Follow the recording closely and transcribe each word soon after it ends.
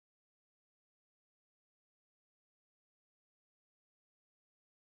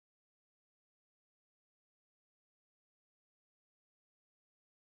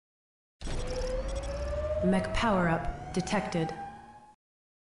Mech power-up detected.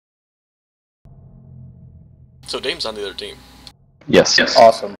 So Dame's on the other team. Yes. Yes.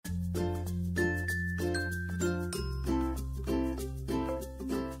 Awesome.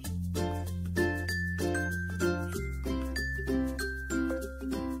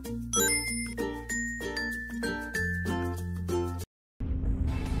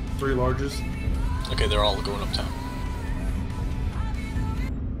 Three larges. Okay, they're all going up top.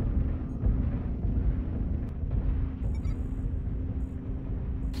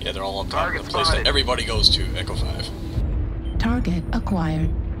 Yeah, they're all up top. The place that everybody goes to, Echo 5. Target acquired.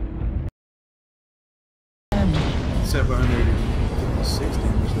 756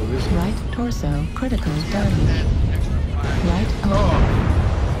 damage though, isn't it? Right torso critical damage. Right arm.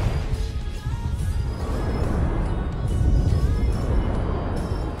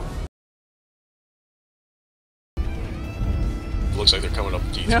 Looks like they're coming up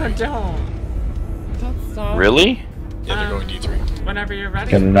D3. No, don't. That's so... Really? Yeah, they're going D3. Whenever you're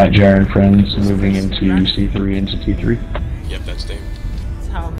ready. Got a Nightjar and friends moving into C3 into T3. Yep, that's Dame.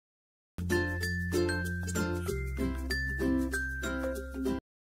 Tell me.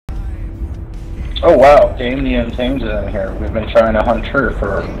 Oh wow, DametheUntamed is in here. We've been trying to hunt her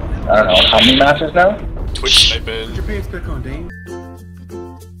for, I don't know, how many matches now? Twitch sniping. Put your pants back on, Dame.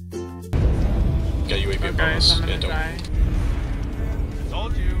 Got UAV above Guys, us. I'm Yeah, gonna don't. die.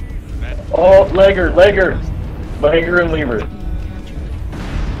 Told you. Oh, Legger and Lever.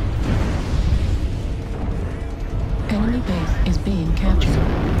 Enemy base is being captured.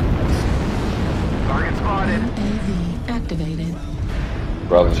 Target spotted. UAV activated.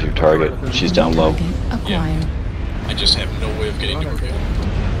 Bravo's your target. She's down low. Target acquired. I just have no way of getting to her yet.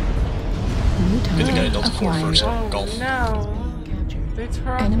 New Hit the guy target Delta 4 acquired. first. Oh, Golf. no. Captured. They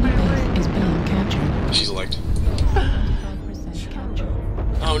tore off Enemy my base leg. is being captured. She's elect. 5% captured.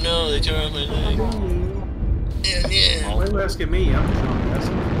 Oh no, they tore off my leg. Yeah. Why are you asking me? I'm drunk. That's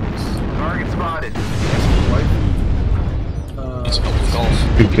Target spotted. It's up with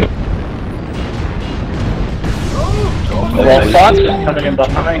golf. Good kill. Well, Fox is coming in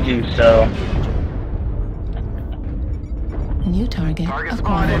behind you, so... New target Target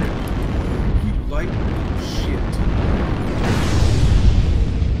acquired. spotted. You like shit.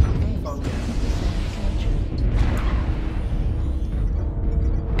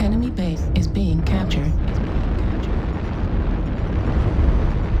 Enemy base is being captured.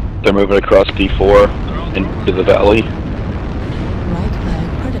 They're moving across D4 into the valley. Right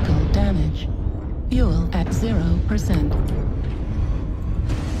leg critical damage. Fuel at 0%.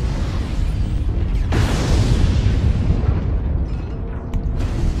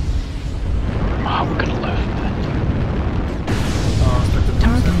 Oh, we're gonna live.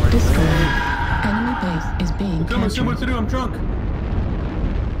 Target destroyed. Enemy base is being Come on, see what to captured. do. I'm drunk.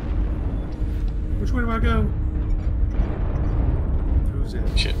 Which way do I go? Who's it?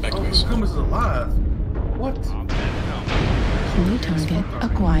 Shit, back to Oh, base. Kuma's alive. What? New target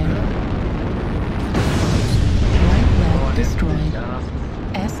acquired. Right leg destroyed.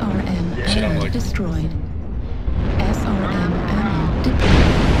 SRM Shit, I'm ammo like- destroyed. SRM ammo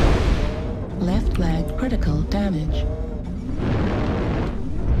deployed. Left leg critical damage.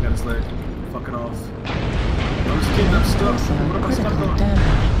 Got his leg. Fucking off. I'm just kidding. I'm stuck. Torso What am I stuck critical on?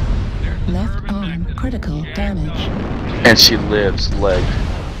 damage. Left arm critical damage. And she lives, leg.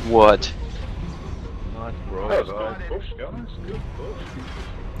 What? That was good push, guys. Good push.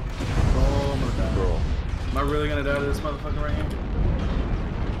 Oh, I'm gonna die. Am I really gonna die to this motherfucker right here?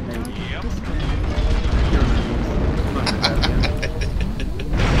 Maybe. Yep. I'm not gonna die again.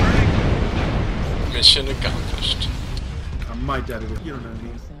 Mission accomplished. I might die to this. You don't know what I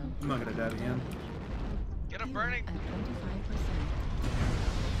mean. I'm not gonna die again. Get him burning. At 25%.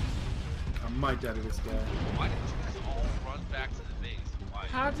 I might die to this guy. Why didn't you guys all run back to the base? Why?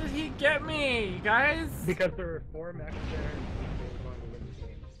 How did he get me, guys? Because there were 4 mechs there and they were going to win the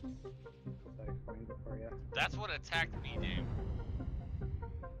game. I explained it for you. That's what attacked me, dude.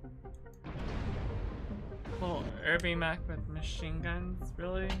 Little Irby mech with machine guns,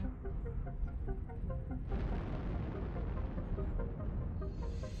 really?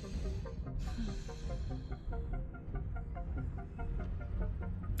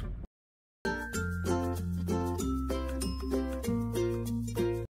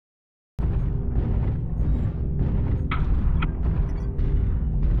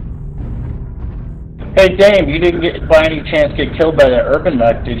 Hey Dame, you didn't get by any chance get killed by that urban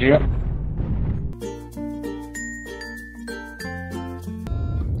mech, did you?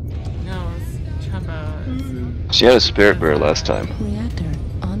 No, it's Chubba. She had a spirit bear last time. Reactor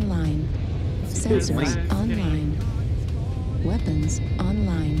online. Sensors online. Weapons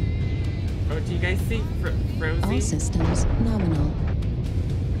online. Oh, do you guys see Rosie? All systems nominal.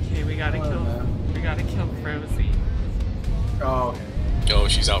 Okay, we gotta kill Rosie. Oh, okay. Oh,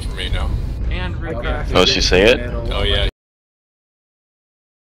 she's out for me now. And Ruka. Oh, she say it? Oh yeah.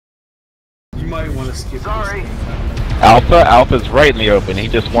 You might want to skip. Sorry. Alpha's right in the open. He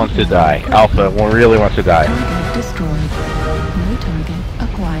just wants to die. Alpha really wants to die. Target destroyed. New target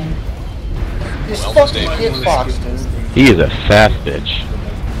acquired. This Well, fucking Dave. kid fox, dude. He is a fast bitch.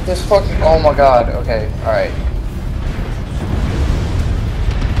 This fucking, oh my god, okay, alright.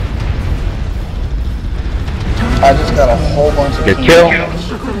 I just got a whole bunch of Good kill.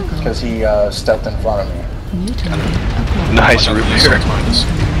 because he stepped in front of me. New target acquired. Nice root beer. Minus.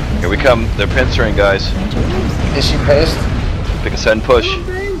 Here we come. They're pincering, guys. Is she pissed? Pick a send push.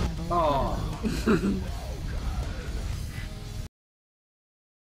 Oh.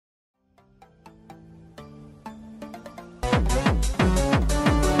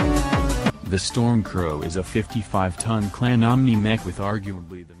 The Stormcrow is a 55-ton clan omni-mech with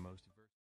arguably the